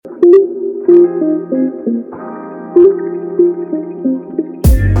Hi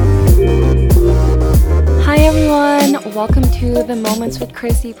everyone, welcome to the Moments with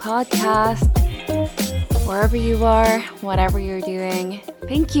Chrissy podcast. Wherever you are, whatever you're doing,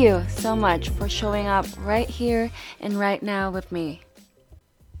 thank you so much for showing up right here and right now with me.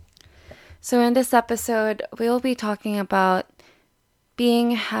 So in this episode, we'll be talking about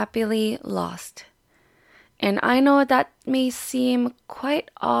being happily lost. And I know that may seem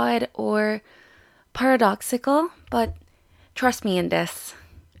quite odd or paradoxical, but trust me in this.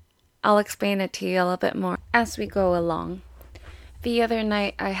 I'll explain it to you a little bit more as we go along. The other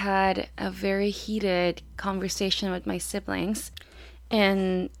night, I had a very heated conversation with my siblings,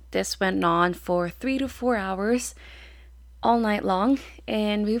 and this went on for 3 to 4 hours all night long,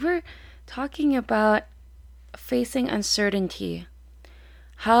 and we were talking about facing uncertainty.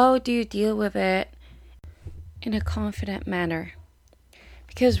 How do you deal with it in a confident manner?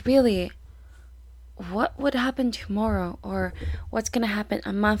 Because really, what would happen tomorrow, or what's going to happen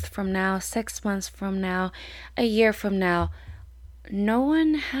a month from now, 6 months from now, a year from now? No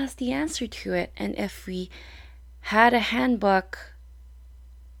one has the answer to it. And if we had a handbook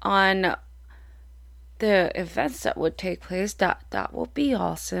on the events that would take place, that would be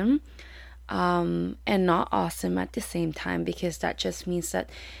awesome. And not awesome at the same time, because that just means that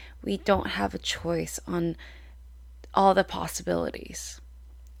we don't have a choice on all the possibilities.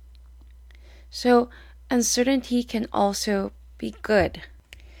 So uncertainty can also be good,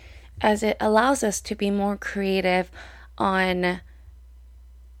 as it allows us to be more creative on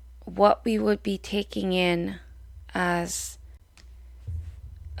what we would be taking in as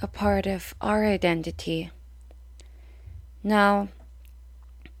a part of our identity. Now,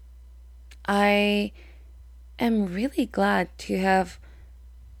 I am really glad to have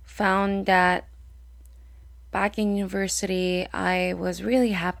found that back in university, I was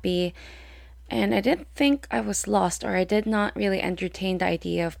really happy, and I didn't think I was lost, or I did not really entertain the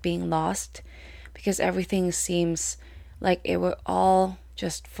idea of being lost, because everything seems like it would all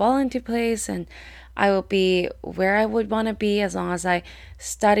just fall into place, and I will be where I would want to be as long as I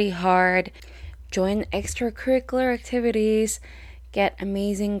study hard, join extracurricular activities, get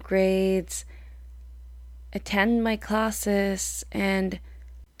amazing grades, attend my classes, and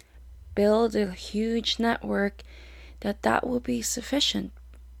build a huge network, that will be sufficient.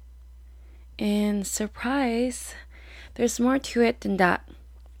 And surprise, there's more to it than that.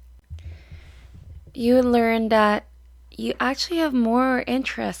 You learn that you actually have more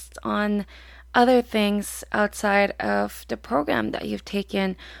interests on other things outside of the program that you've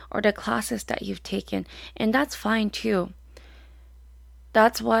taken or the classes that you've taken, and that's fine too.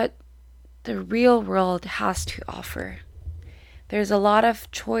 That's what the real world has to offer. There's a lot of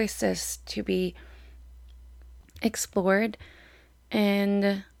choices to be explored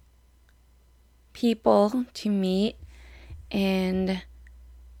and people to meet and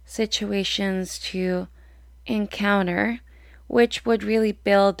situations to encounter, which would really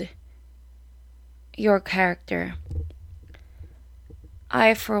build your character.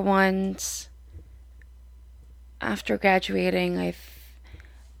 I, for once, after graduating,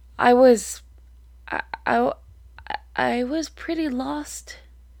 I was pretty lost,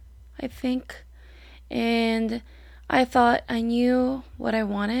 I think, and I thought I knew what I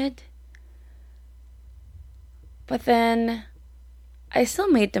wanted, but then I still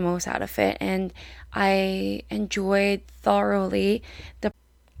made the most out of it, and I enjoyed thoroughly the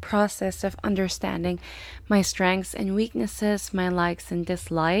process of understanding my strengths and weaknesses, my likes and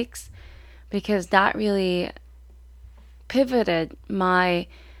dislikes, because that really pivoted my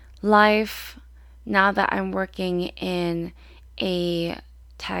life. Now that I'm working in a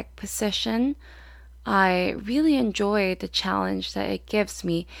tech position, I really enjoy the challenge that it gives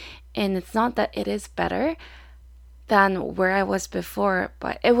me, and it's not that it is better than where I was before,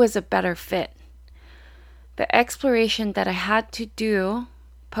 but it was a better fit. The exploration that I had to do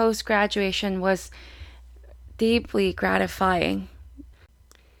post-graduation was deeply gratifying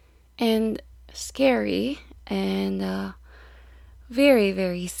and scary, and very,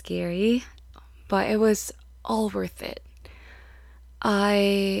 very scary, but it was all worth it.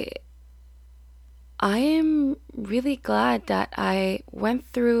 I am really glad that I went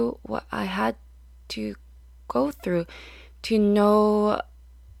through what I had to go through to know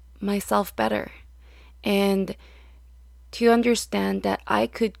myself better, and to understand that I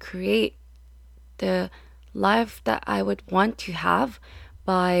could create the life that I would want to have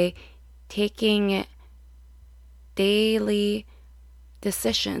by taking daily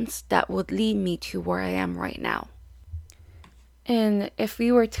decisions that would lead me to where I am right now. And if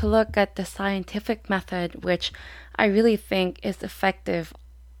we were to look at the scientific method, which I really think is effective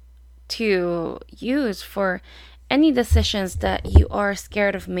to use for any decisions that you are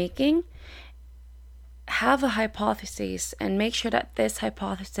scared of making. Have a hypothesis and make sure that this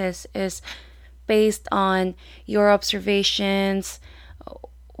hypothesis is based on your observations,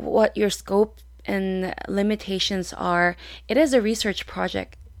 what your scope and limitations are. It is a research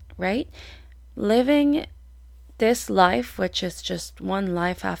project, right? Living this life, which is just one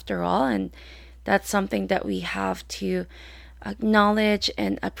life after all, and that's something that we have to acknowledge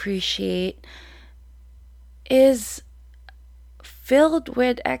and appreciate, is filled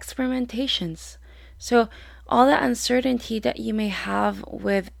with experimentations. So all the uncertainty that you may have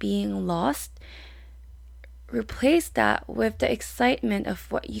with being lost, replace that with the excitement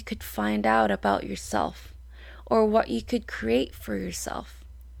of what you could find out about yourself or what you could create for yourself.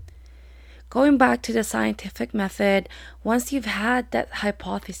 Going back to the scientific method, once you've had that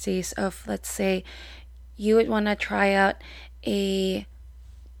hypothesis of, let's say, you would want to try out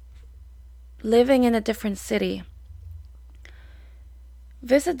living in a different city,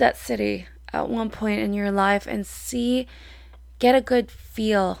 visit that city at one point in your life and get a good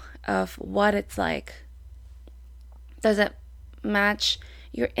feel of what it's like. Does it match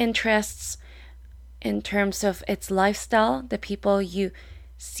your interests in terms of its lifestyle, the people you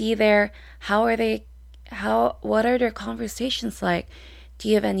see there? What are their conversations like? Do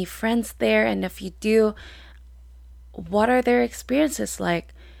you have any friends there? And if you do, what are their experiences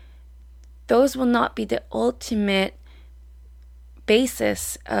like? Those will not be the ultimate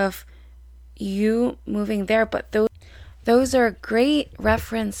basis of you moving there, but those are great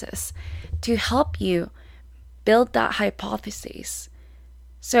references to help you build that hypothesis.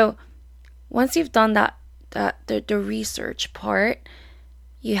 So once you've done the research part,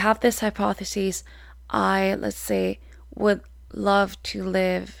 you have this hypothesis. Let's say, would love to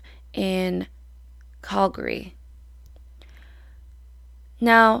live in Calgary.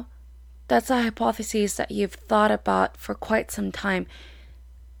 Now, that's a hypothesis that you've thought about for quite some time.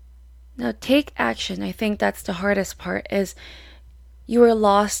 Now take action. I think that's the hardest part, is you are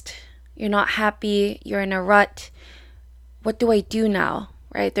lost, you're not happy, you're in a rut. What do I do now?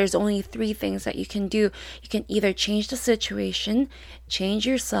 Right? There's only 3 things that you can do. You can either change the situation, change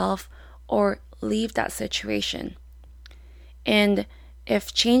yourself, or leave that situation. And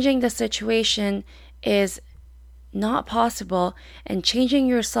if changing the situation is not possible and changing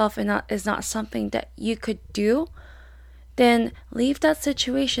yourself is not something that you could do, then leave that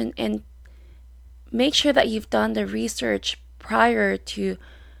situation and make sure that you've done the research prior to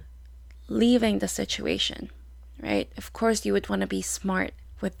leaving the situation, right? Of course, you would want to be smart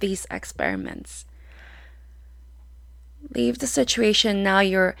with these experiments. Leave the situation. Now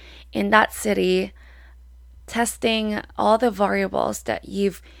you're in that city, testing all the variables that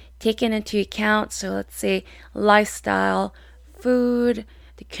you've taken into account. So let's say lifestyle, food,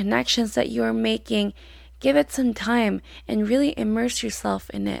 the connections that you're making. Give it some time and really immerse yourself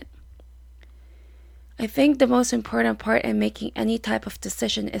in it. I think the most important part in making any type of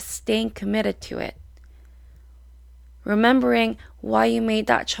decision is staying committed to it. Remembering why you made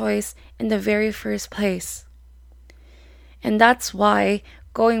that choice in the very first place. And that's why,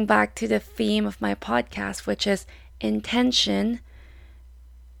 going back to the theme of my podcast, which is intention,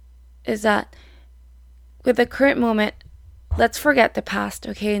 is that with the current moment, let's forget the past,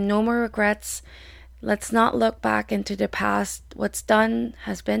 okay? No more regrets. Let's not look back into the past. What's done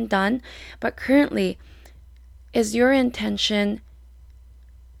has been done. But currently, is your intention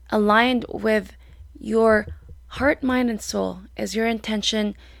aligned with your heart, mind, and soul? Is your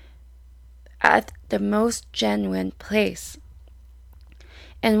intention at the most genuine place?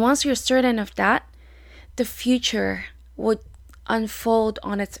 And once you're certain of that, the future would unfold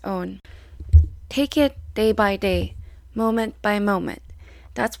on its own. Take it day by day, moment by moment.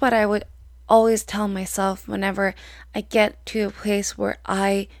 That's what I would always tell myself whenever I get to a place where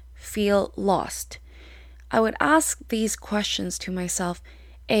I feel lost. I would ask these questions to myself.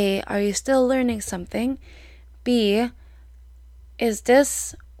 A, are you still learning something? B, is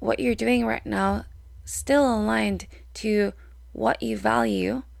this what you're doing right now still aligned to what you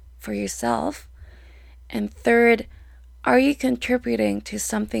value for yourself? And third, are you contributing to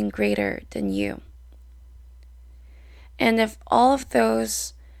something greater than you? And if all of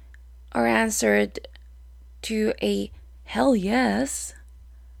those are answered to a hell yes,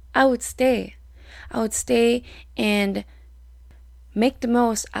 I would stay. I would stay and make the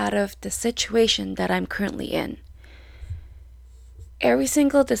most out of the situation that I'm currently in. Every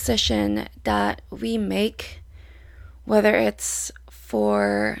single decision that we make, whether it's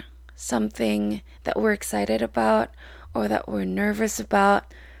for something that we're excited about or that we're nervous about,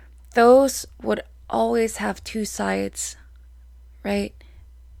 those would always have 2 sides, right?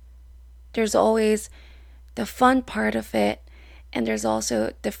 there's always the fun part of it, and there's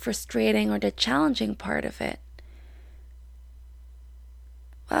also the frustrating or the challenging part of it.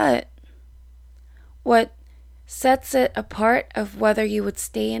 But what sets it apart of whether you would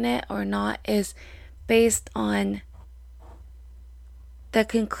stay in it or not is based on the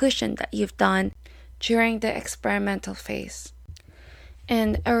conclusion that you've done during the experimental phase.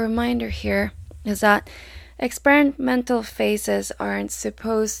 And a reminder here is that experimental phases aren't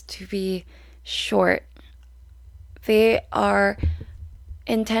supposed to be short. They are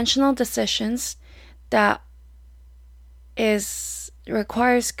intentional decisions that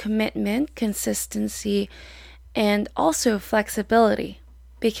requires commitment, consistency, and also flexibility.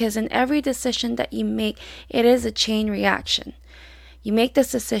 Because in every decision that you make, it is a chain reaction. You make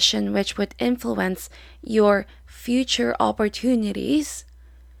this decision which would influence your future opportunities,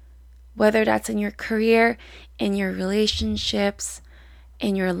 whether that's in your career, in your relationships,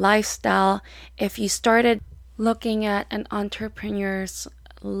 in your lifestyle. If you started looking at an entrepreneur's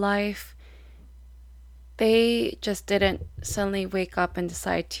life, they just didn't suddenly wake up and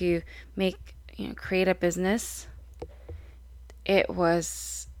decide to create a business. It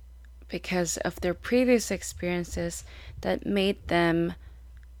was because of their previous experiences that made them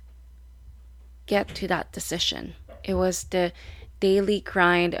get to that decision. It was the daily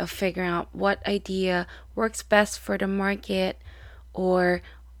grind of figuring out what idea works best for the market, or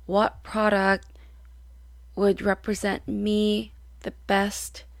what product would represent me the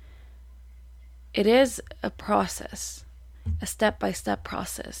best. It is a process, a step-by-step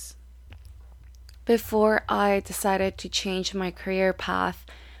process. Before I decided to change my career path,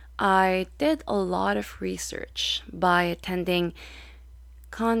 I did a lot of research by attending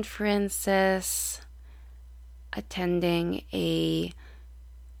conferences, attending a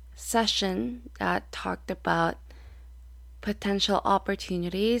session that talked about potential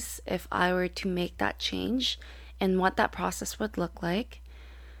opportunities if I were to make that change and what that process would look like.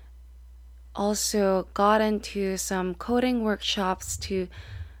 Also got into some coding workshops to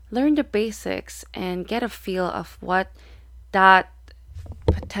learn the basics and get a feel of what that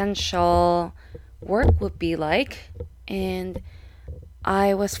potential work would be like. And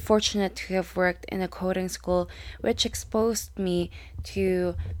I was fortunate to have worked in a coding school which exposed me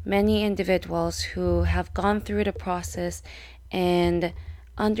to many individuals who have gone through the process and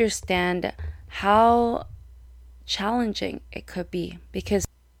understand how challenging it could be, because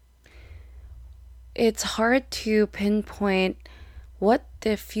it's hard to pinpoint what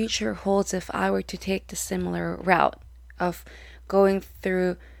the future holds if I were to take the similar route of going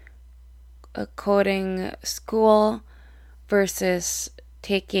through a coding school versus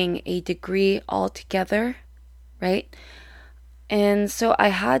taking a degree altogether, right? And so I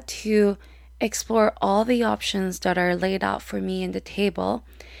had to explore all the options that are laid out for me in the table,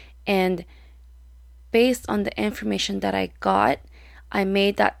 and based on the information that I got, I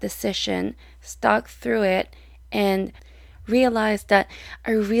made that decision, stuck through it, and realized that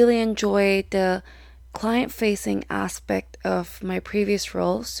I really enjoy the client-facing aspect of my previous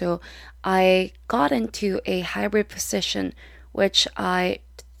role. So I got into a hybrid position, which I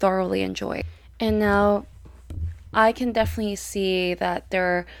thoroughly enjoy. And now I can definitely see that there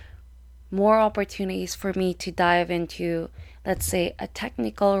are more opportunities for me to dive into, let's say, a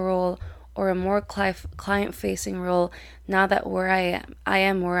technical role or a more client-facing role now that I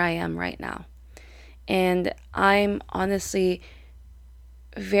am where I am right now. And I'm honestly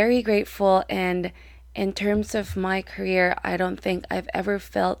very grateful, and in terms of my career, I don't think I've ever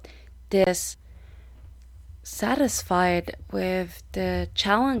felt this satisfied with the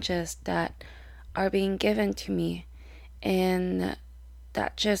challenges that are being given to me. And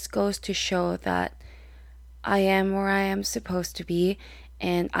that just goes to show that I am where I am supposed to be,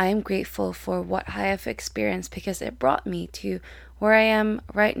 and I am grateful for what I have experienced because it brought me to where I am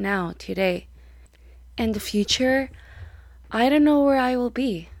right now today. In the future, I don't know where I will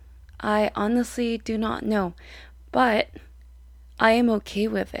be. I honestly do not know, but I am okay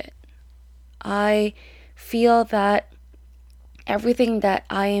with it. I feel that everything that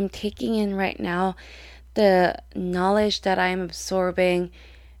I am taking in right now, the knowledge that I am absorbing,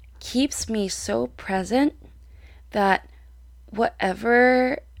 keeps me so present that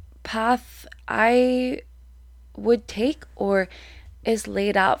whatever path I would take or is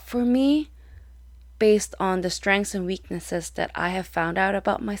laid out for me based on the strengths and weaknesses that I have found out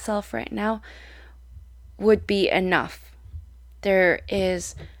about myself right now would be enough. There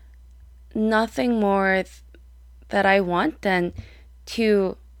is nothing more that I want than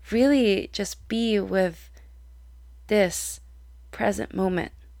to really just be with this present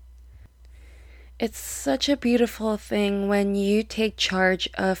moment. It's such a beautiful thing when you take charge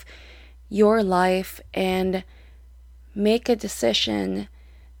of your life and make a decision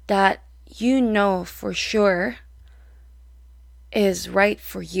that you know for sure is right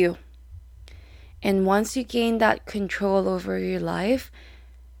for you. And once you gain that control over your life,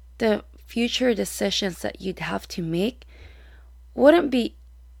 the future decisions that you'd have to make wouldn't be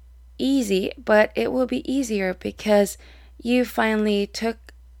easy, but it will be easier because you finally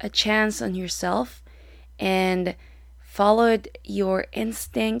took a chance on yourself and followed your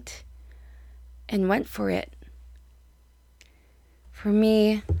instinct and went for it. For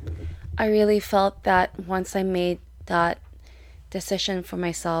me, I really felt that once I made that decision for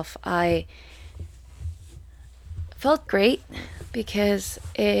myself, I felt great because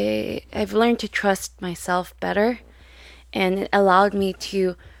I've learned to trust myself better, and it allowed me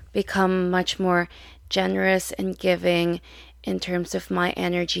to become much more generous and giving in terms of my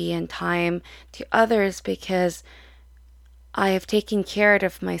energy and time to others because I have taken care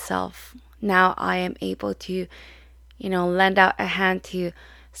of myself. Now I am able to, lend out a hand to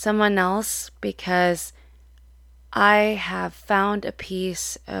someone else because I have found a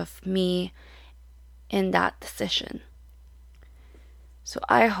piece of me in that decision. So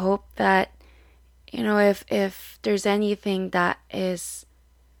I hope that, if there's anything that is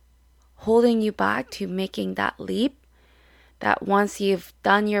holding you back to making that leap, that once you've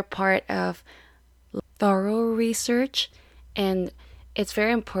done your part of thorough research, and it's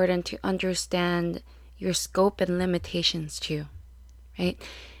very important to understand your scope and limitations too, right?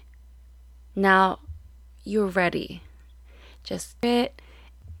 Now you're ready. Just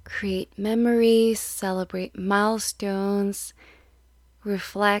create memories, celebrate milestones,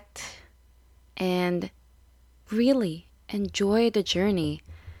 reflect, and really enjoy the journey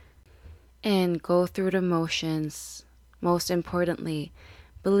and go through the motions. Most importantly,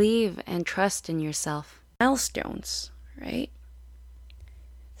 believe and trust in yourself. Milestones, right?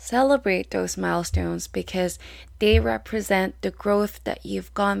 Celebrate those milestones because they represent the growth that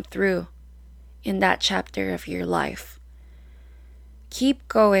you've gone through in that chapter of your life. Keep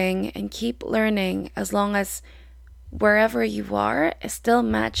going and keep learning as long as wherever you are, it still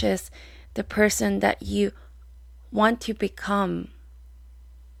matches the person that you want to become.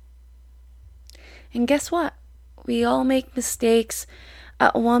 And guess what? We all make mistakes.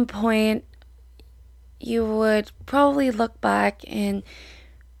 At one point, you would probably look back and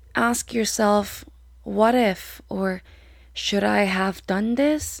ask yourself, what if? Or should I have done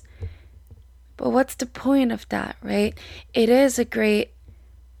this? But what's the point of that, right? It is a great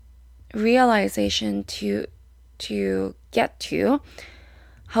realization to get to.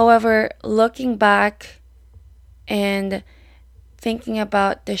 However, looking back and thinking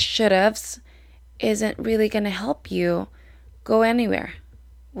about the should-haves isn't really going to help you go anywhere,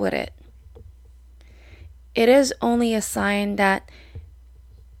 would it? It is only a sign that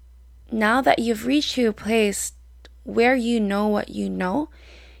now that you've reached to a place where you know what you know,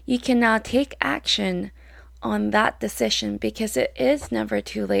 you can now take action on that decision because it is never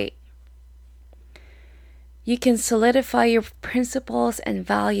too late. You can solidify your principles and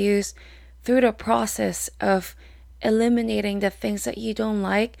values through the process of eliminating the things that you don't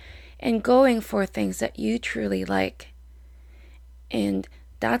like and going for things that you truly like. And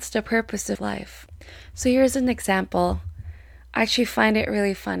that's the purpose of life. So here's an example. I actually find it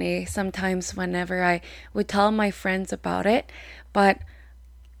really funny sometimes whenever I would tell my friends about it, but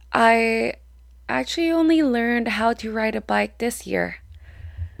I actually only learned how to ride a bike this year.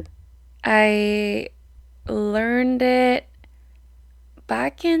 I learned it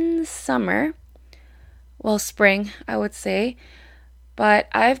back in summer, spring, I would say, but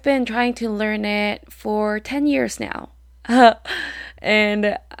I've been trying to learn it for 10 years now.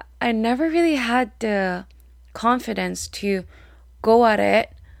 And I never really had the confidence to go at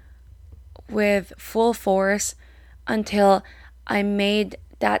it with full force until I made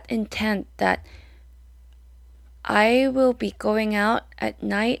that intent that I will be going out at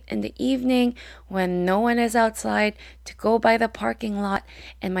night in the evening when no one is outside to go by the parking lot,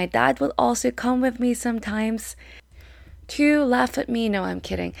 and my dad will also come with me sometimes to laugh at me. No, I'm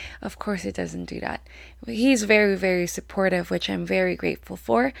kidding. Of course he doesn't do that. He's very, very supportive, which I'm very grateful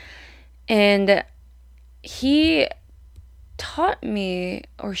for. And he taught me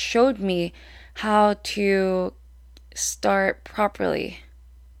or showed me how to start properly.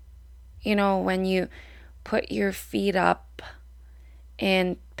 When you put your feet up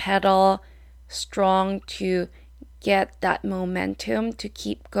and pedal strong to get that momentum to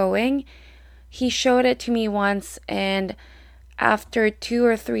keep going. He showed it to me once, and after 2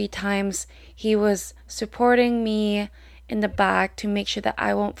 or 3 times, he was supporting me in the back to make sure that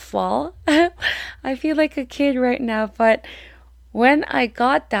I won't fall. I feel like a kid right now, but when I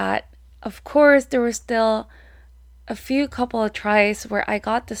got that, Of course, there were still a few couple of tries where I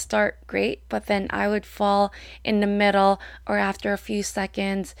got the start great, but then I would fall in the middle or after a few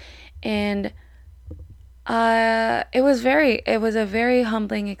seconds. And it was a very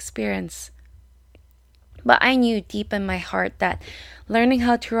humbling experience. But I knew deep in my heart that learning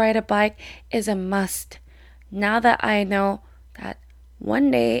how to ride a bike is a must. Now that I know that one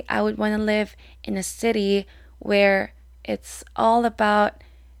day I would want to live in a city where it's all about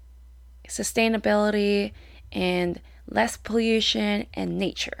sustainability and less pollution and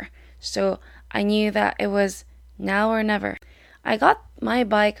nature. So I knew that it was now or never. I got my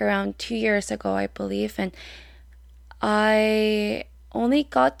bike around 2 years ago, I believe, and I only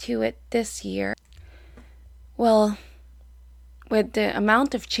got to it this year. Well, with the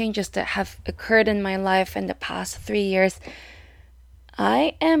amount of changes that have occurred in my life in the past 3 years,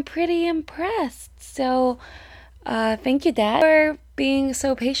 I am pretty impressed. So, thank you, Dad, for being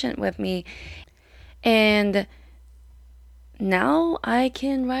so patient with me. And now I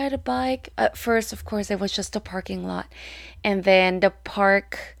can ride a bike. At first, of course, it was just a parking lot. And then the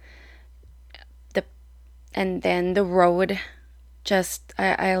park, and then the road.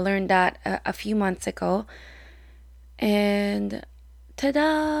 I learned that a few months ago. And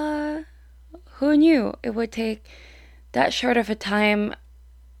ta-da! Who knew it would take that short of a time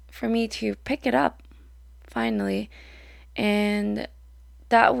for me to pick it up, finally. And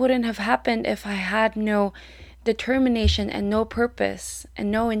that wouldn't have happened if I had no determination and no purpose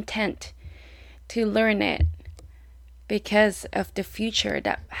and no intent to learn it, because of the future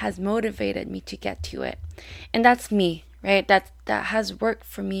that has motivated me to get to it. And that's me, right? That has worked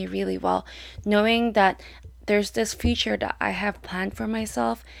for me really well, knowing that there's this future that I have planned for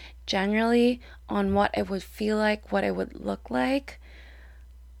myself, generally on what it would feel like, what it would look like.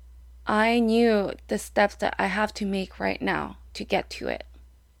 I knew the steps that I have to make right now to get to it.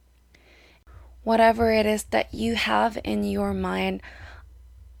 Whatever it is that you have in your mind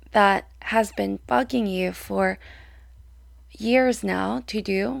that has been bugging you for years now to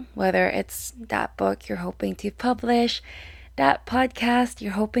do, whether it's that book you're hoping to publish, that podcast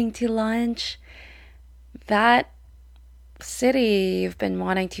you're hoping to launch, that city you've been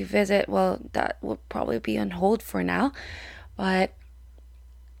wanting to visit, well, that will probably be on hold for now, but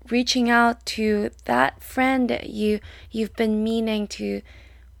reaching out to that friend that you've been meaning to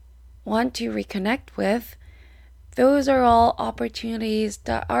want to reconnect with, those are all opportunities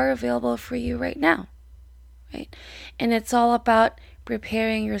that are available for you right now, right? And it's all about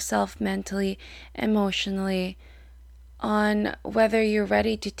preparing yourself mentally, emotionally, on whether you're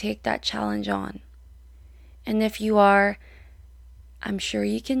ready to take that challenge on. And if you are, I'm sure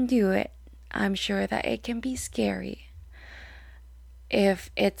you can do it. I'm sure that it can be scary.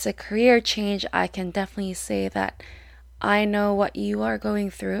 If it's a career change, I can definitely say that I know what you are going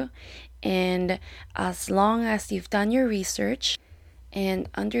through. And as long as you've done your research and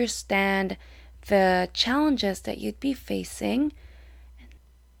understand the challenges that you'd be facing,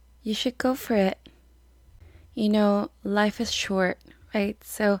 you should go for it. You know, life is short, right?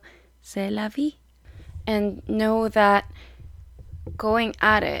 So, c'est la vie. And know that going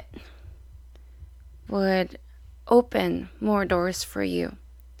at it would open more doors for you.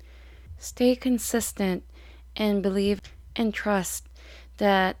 Stay consistent and believe and trust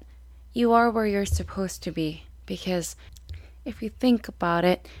that you are where you're supposed to be. Because if you think about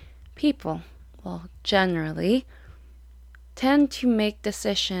it, people, well, generally, tend to make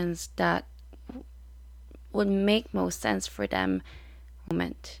decisions that would make most sense for them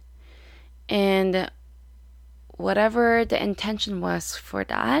moment. And whatever the intention was for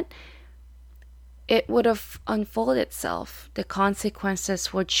that, it would have unfolded itself. The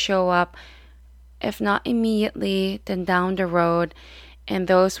consequences would show up, if not immediately, then down the road, and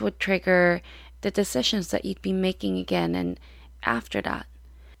those would trigger the decisions that you'd be making again and after that.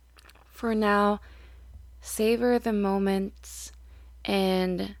 For now, savor the moments,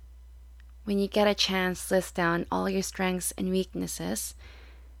 and when you get a chance, list down all your strengths and weaknesses,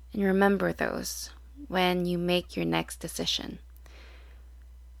 and remember those when you make your next decision.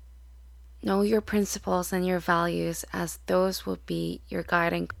 Know your principles and your values, as those will be your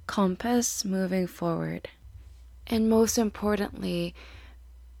guiding compass moving forward. And most importantly,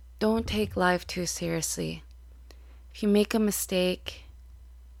 don't take life too seriously. If you make a mistake,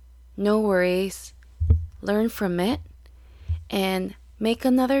 no worries, learn from it, and make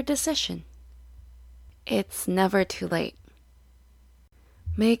another decision. It's never too late.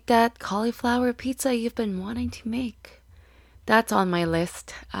 Make that cauliflower pizza you've been wanting to make. That's on my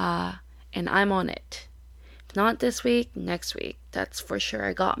list, and I'm on it. If not this week, next week. That's for sure.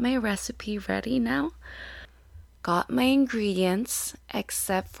 I got my recipe ready now. got my ingredients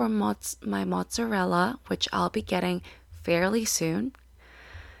except for my mozzarella, which I'll be getting fairly soon.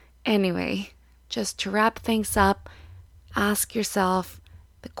 Anyway, just to wrap things up, ask yourself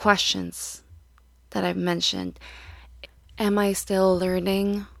the questions that I've mentioned. Am I still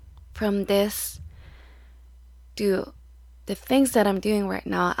learning from this? Do the things that I'm doing right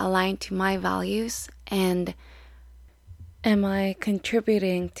now align to my values? And am I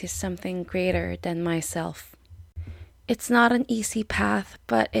contributing to something greater than myself? It's not an easy path,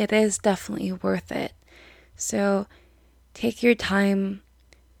 but it is definitely worth it. So take your time,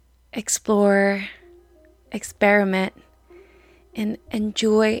 explore, experiment, and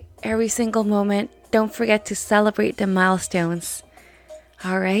enjoy every single moment. Don't forget to celebrate the milestones.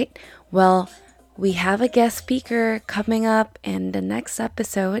 All right? Well, we have a guest speaker coming up in the next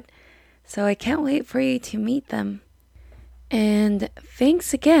episode, so I can't wait for you to meet them. And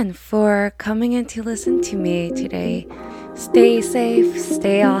thanks again for coming in to listen to me today. Stay safe,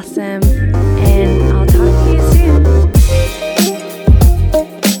 stay awesome.